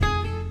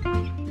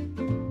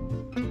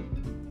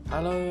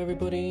Hello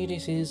everybody,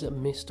 this is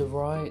Mr.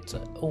 Wright,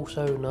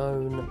 also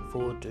known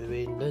for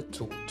doing the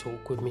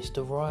Talk with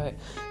Mr. Wright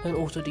and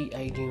also the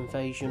Alien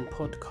Invasion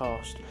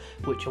podcast,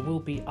 which I will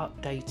be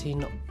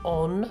updating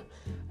on,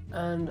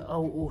 and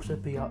I'll also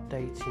be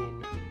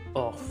updating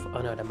off.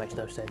 I know that makes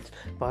no sense,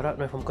 but I don't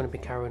know if I'm going to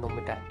be carrying on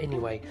with that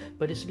anyway,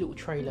 but it's a little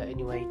trailer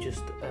anyway,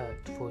 just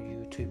for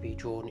you to be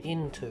drawn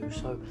into.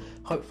 So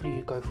hopefully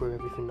you go through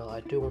everything that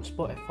I do on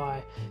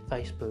Spotify,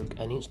 Facebook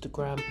and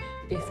Instagram.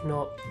 If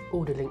not,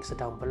 all the links are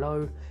down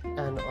below,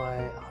 and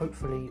I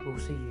hopefully will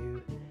see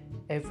you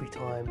every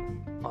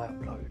time I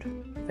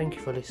upload. Thank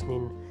you for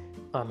listening.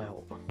 I'm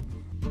out.